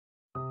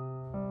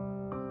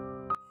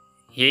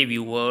Hey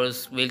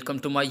viewers, welcome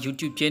to my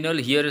YouTube channel.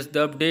 Here is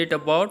the update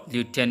about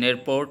Luton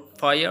Airport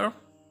fire.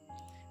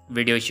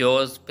 Video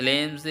shows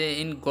flames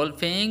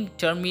engulfing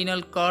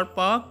terminal car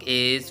park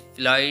is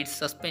flight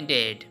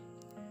suspended.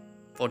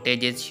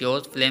 Footage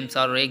shows flames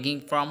are raging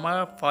from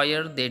a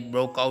fire that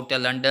broke out at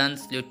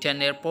London's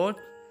Luton Airport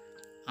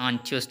on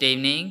Tuesday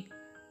evening,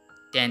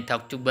 10th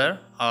October.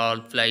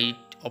 All flight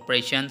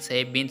operations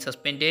have been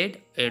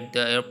suspended at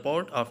the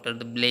airport after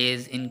the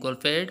blaze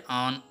engulfed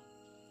on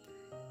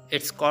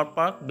its car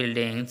park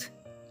buildings.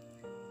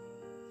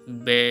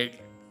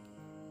 Bedfordshire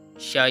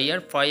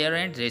Fire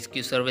and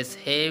Rescue Service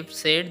have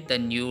said the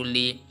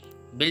newly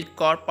built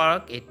car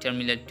park at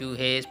Terminal 2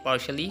 has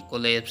partially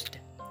collapsed.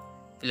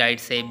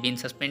 Flights have been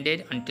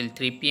suspended until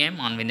 3 p.m.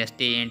 on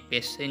Wednesday and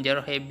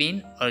passengers have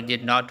been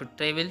urged not to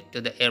travel to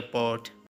the airport.